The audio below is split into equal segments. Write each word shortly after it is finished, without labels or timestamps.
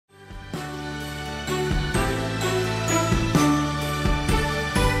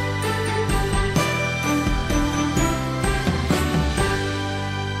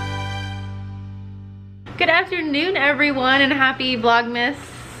afternoon, everyone, and happy Vlogmas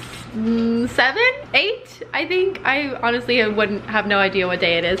 7, 8, I think. I honestly wouldn't have no idea what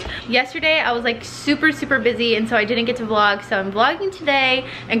day it is. Yesterday I was like super busy, and so I didn't get to vlog, so I'm vlogging today.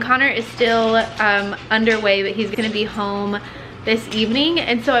 And Connor is still underway, but he's gonna be home this evening,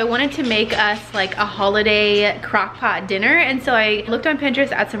 and so I wanted to make us like a holiday crock pot dinner. And so I looked on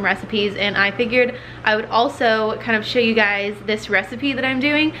Pinterest at some recipes, and I figured I would also kind of show you guys this recipe that I'm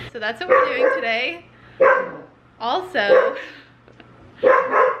doing. So that's what we're doing today. Also,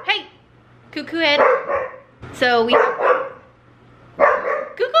 hey, cuckoo head. So we have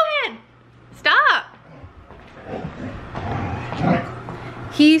cuckoo head, stop.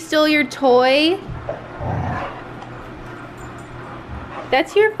 He stole your toy.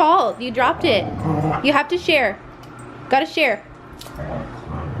 That's your fault. You dropped it. You have to share. Gotta share.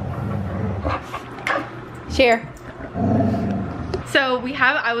 Share. So we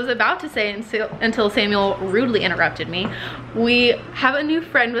have, I was about to say until Samuel rudely interrupted me, we have a new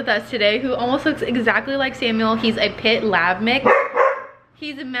friend with us today who almost looks exactly like Samuel. He's a pit lab mix.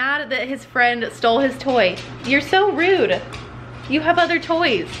 He's mad that his friend stole his toy. You're so rude. You have other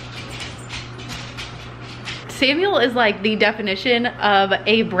toys. Samuel is like the definition of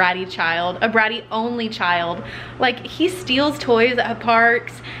a bratty child, a bratty only child. Like, he steals toys at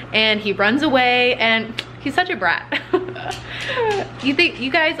parks and he runs away, and he's such a brat.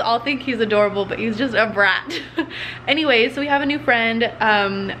 You guys all think he's adorable, but he's just a brat. Anyways, so we have a new friend.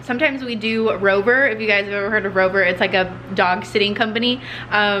 Sometimes we do Rover. If you guys have ever heard of Rover, it's like a dog sitting company.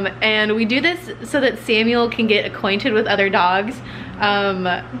 And we do this so that Samuel can get acquainted with other dogs.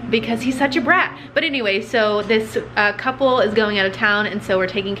 Because he's such a brat. But anyway, so this couple is going out of town, and so we're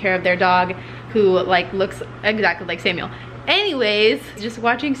taking care of their dog, who like looks exactly like Samuel. Anyways, just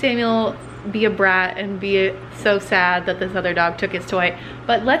watching Samuel be a brat and be so sad that this other dog took his toy.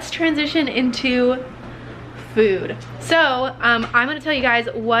 But let's transition into food. So I'm gonna tell you guys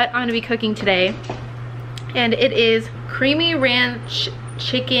what I'm gonna be cooking today, and it is creamy ranch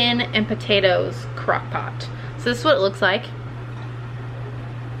chicken and potatoes crock pot. So this is what it looks like.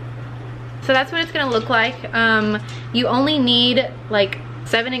 So that's what it's gonna look like. You only need like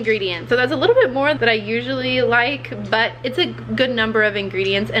 7 ingredients. So that's a little bit more than I usually like, but it's a good number of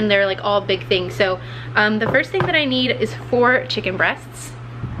ingredients, and they're like all big things. So the first thing that I need is 4 chicken breasts.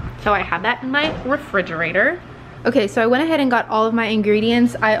 So I have that in my refrigerator. Okay, so I went ahead and got all of my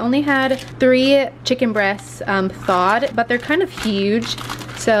ingredients. I only had 3 chicken breasts thawed, but they're kind of huge,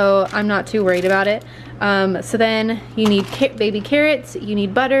 so I'm not too worried about it. So then you need baby carrots, you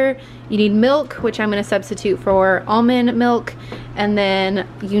need butter, you need milk, which I'm gonna substitute for almond milk, and then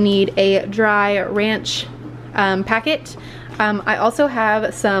you need a dry ranch packet. I also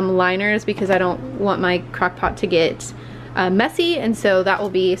have some liners because I don't want my crock pot to get messy, and so that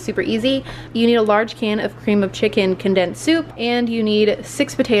will be super easy. You need a large can of cream of chicken condensed soup, and you need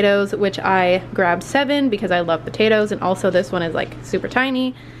 6 potatoes, which I grabbed 7 because I love potatoes, and also this one is like super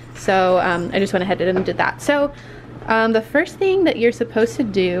tiny. So I just went ahead and did that. So the first thing that you're supposed to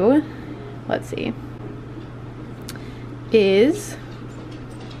do, let's see, is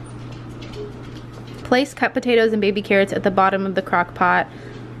place cut potatoes and baby carrots at the bottom of the crock pot.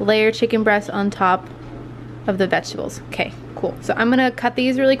 Layer chicken breast on top of the vegetables. Okay, cool. So I'm gonna cut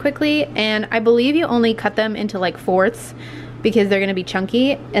these really quickly, and I believe you only cut them into like 4ths because they're gonna be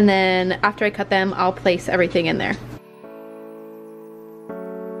chunky, and then after I cut them, I'll place everything in there.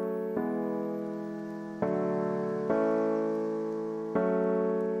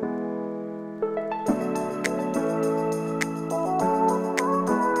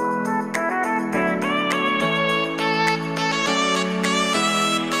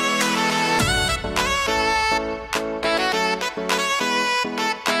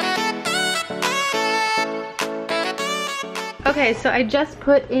 Okay, so I just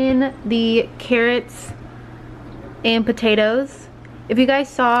put in the carrots and potatoes. If you guys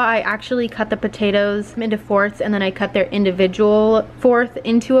saw, I actually cut the potatoes into 4ths, and then I cut their individual 4th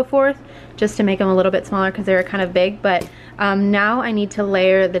into a 4th just to make them a little bit smaller because they were kind of big. But now I need to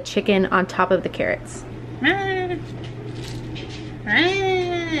layer the chicken on top of the carrots.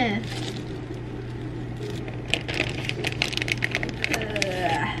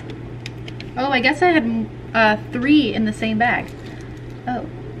 Oh, I guess I had 3 in the same bag. Oh.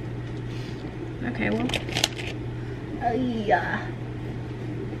 Okay, well. Yeah.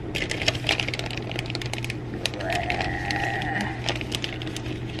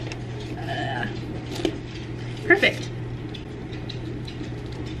 Perfect.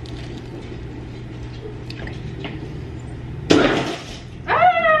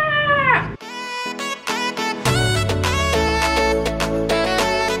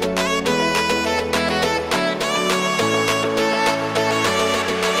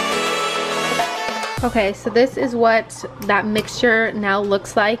 Okay, so this is what that mixture now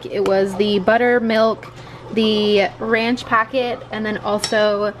looks like. It was the buttermilk, the ranch packet, and then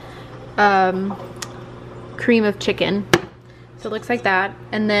also cream of chicken. So it looks like that.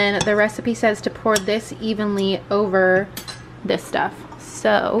 And then the recipe says to pour this evenly over this stuff.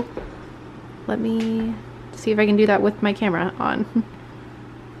 So let me see if I can do that with my camera on.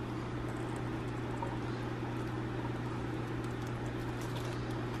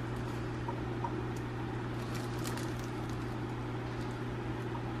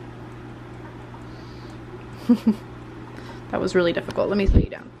 That was really difficult. Let me slow you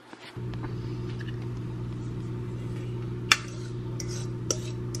down.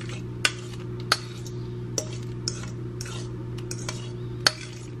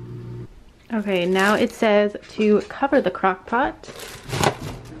 Okay, now it says to cover the crock pot.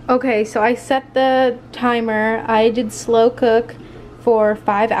 Okay, so I set the timer. I did slow cook for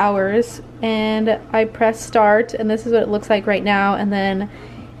 5 hours and I pressed start, and this is what it looks like right now, and then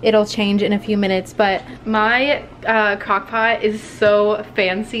it'll change in a few minutes. But my crock pot is so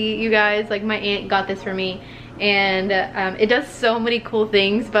fancy, you guys. Like, my aunt got this for me, and it does so many cool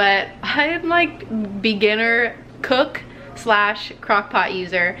things, but I'm like beginner cook slash crock pot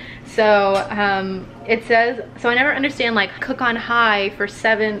user. So it says, so I never understand like cook on high for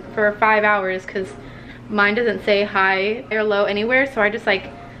 5 hours, because mine doesn't say high or low anywhere. So I just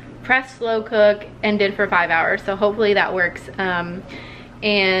like press slow cook and did for 5 hours. So hopefully that works.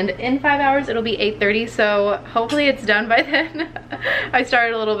 And in 5 hours it'll be 8:30, so hopefully it's done by then. I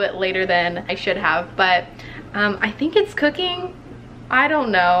started a little bit later than I should have, but I think it's cooking. I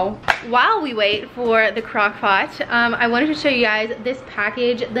don't know. While we wait for the crock pot, I wanted to show you guys this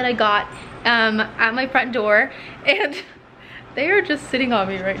package that I got at my front door, and they are just sitting on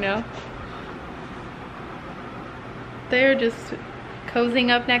me right now. They're just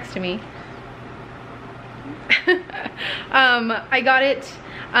cozying up next to me. I got it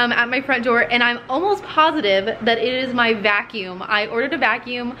at my front door, and I'm almost positive that it is my vacuum. I ordered a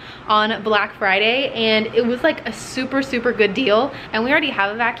vacuum on Black Friday, and it was like a super good deal, and we already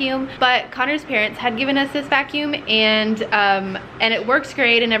have a vacuum, but Connor's parents had given us this vacuum, and it works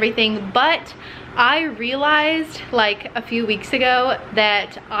great and everything, but I realized like a few weeks ago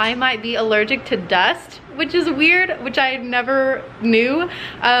that I might be allergic to dust, which is weird, which I never knew.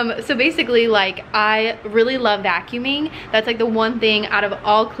 So basically, like, I really love vacuuming. That's like the one thing out of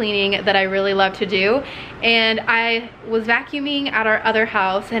all cleaning that I really love to do. And I was vacuuming at our other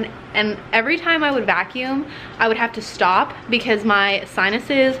house, and every time I would vacuum, I would have to stop because my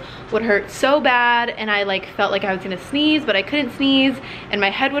sinuses would hurt so bad, and I like felt like I was gonna sneeze, but I couldn't sneeze, and my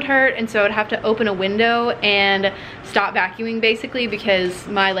head would hurt, and so I'd have to open a window and stop vacuuming basically because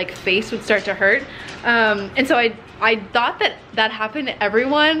my like face would start to hurt. And so I thought that happened to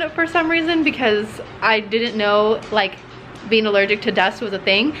everyone for some reason, because I didn't know like being allergic to dust was a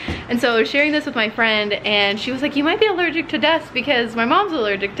thing. And so I was sharing this with my friend, and she was like, you might be allergic to dust because my mom's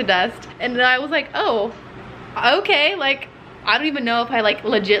allergic to dust. And then I was like, oh, okay. Like, I don't even know if I like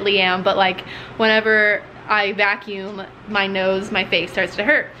legitly am, but like whenever I vacuum, my nose, my face starts to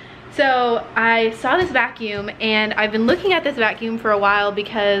hurt. So I saw this vacuum, and I've been looking at this vacuum for a while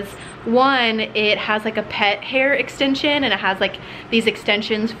because one, it has like a pet hair extension, and it has like these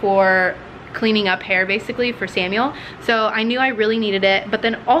extensions for cleaning up hair basically for Samuel. So I knew I really needed it, but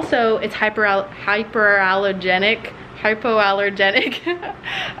then also it's hypoallergenic.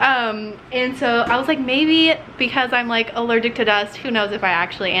 And so I was like, maybe because I'm like allergic to dust, who knows if I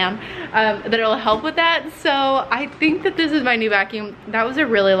actually am, that it'll help with that. So I think that this is my new vacuum. That was a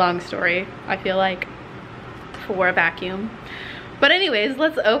really long story, I feel like, for a vacuum. But anyways,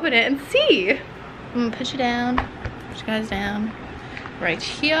 let's open it and see. I'm gonna push it down, push you guys down right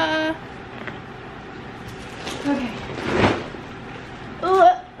here. Okay.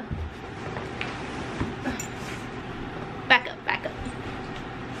 Ugh. Back up, back up.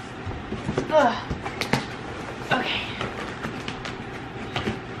 Ugh. Okay.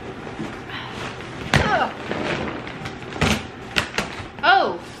 Ugh.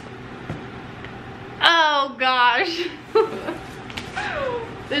 Oh. Oh gosh.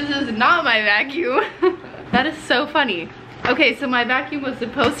 This is not my vacuum. That is so funny. Okay, so my vacuum was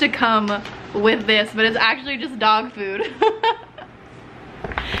supposed to come with this, but it's actually just dog food.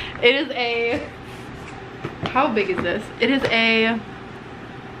 It is a, how big is this? It is a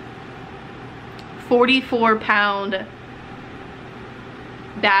 44-pound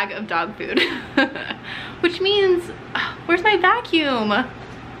bag of dog food. Which means, where's my vacuum?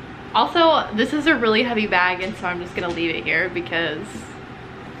 Also, this is a really heavy bag, and so I'm just gonna leave it here because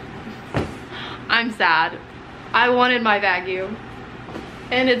I'm sad. I wanted my vacuum,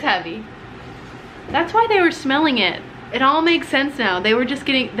 and it's heavy. That's why they were smelling it. It all makes sense now. They just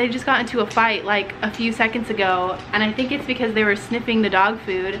got into a fight like a few seconds ago, and I think it's because they were sniffing the dog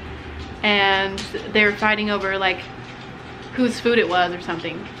food and they were fighting over like whose food it was or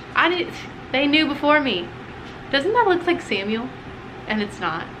something. They knew before me. Doesn't that look like Samuel? And it's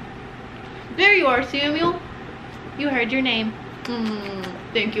not. There you are, Samuel. You heard your name.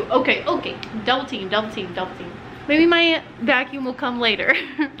 Thank you. Okay, okay. Double team, double team, double team. Maybe my vacuum will come later.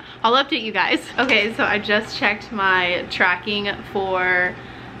 I'll update you guys. Okay, so I just checked my tracking for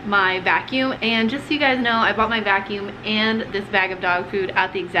my vacuum, and just so you guys know, I bought my vacuum and this bag of dog food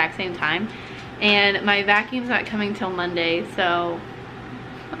at the exact same time, and my vacuum's not coming till Monday, so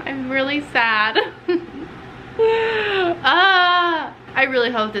I'm really sad. I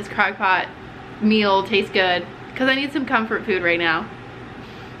really hope this crock pot meal tastes good, because I need some comfort food right now.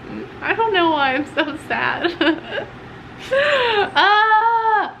 I don't know why I'm so sad.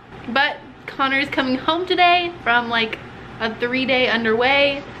 But Connor's coming home today from like a 3-day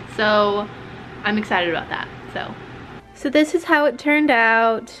underway, so I'm excited about that. So this is how it turned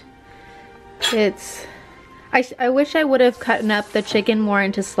out. I wish I would have cut up the chicken more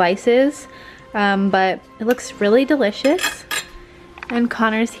into slices, but it looks really delicious. And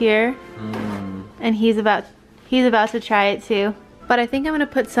Connor's here, and he's about to try it too. But I think I'm gonna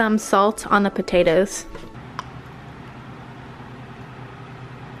put some salt on the potatoes.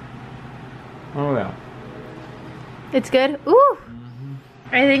 Oh yeah. It's good? Ooh!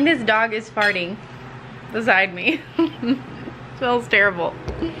 I think this dog is farting beside me. Smells terrible.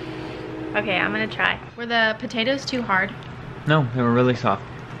 Okay, I'm gonna try. Were the potatoes too hard? No, they were really soft.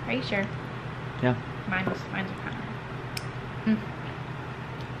 Are you sure? Yeah. Mine's kind of hard.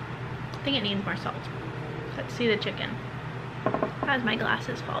 I think it needs more salt. Let's see the chicken. As my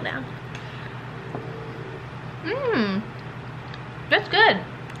glasses fall down. That's good.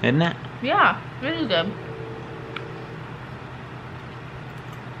 Isn't it? Yeah, it is good.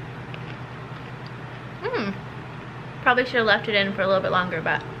 Probably should have left it in for a little bit longer,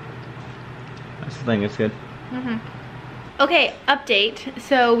 but That's the thing, it's good. Okay, update.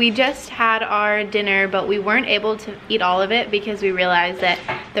 So we just had our dinner, but we weren't able to eat all of it because we realized that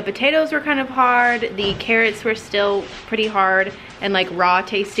the potatoes were kind of hard, the carrots were still pretty hard and like raw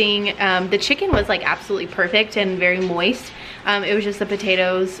tasting. The chicken was like absolutely perfect and very moist. It was just the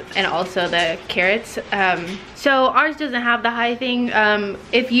potatoes and also the carrots. So ours doesn't have the high thing.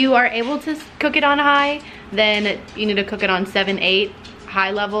 If you are able to cook it on high, then you need to cook it on 7-8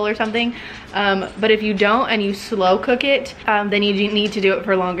 high level or something. But if you don't and you slow cook it, then you need to do it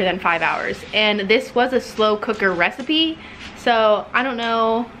for longer than 5 hours. And this was a slow cooker recipe, so I don't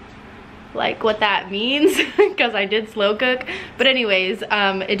know like what that means because I did slow cook. But anyways,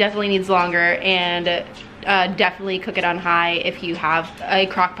 it definitely needs longer, and definitely cook it on high if you have a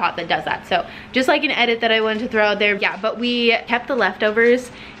crock pot that does that. So just like an edit that I wanted to throw out there. Yeah, but we kept the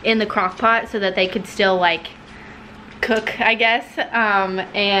leftovers in the crock pot so that they could still like cook, I guess,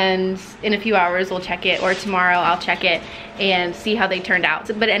 and in a few hours we'll check it, or tomorrow I'll check it and see how they turned out.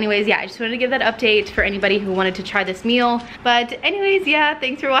 But anyways, yeah, I just wanted to give that update for anybody who wanted to try this meal. But anyways, yeah,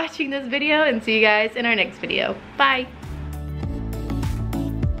 thanks for watching this video, and see you guys in our next video. Bye.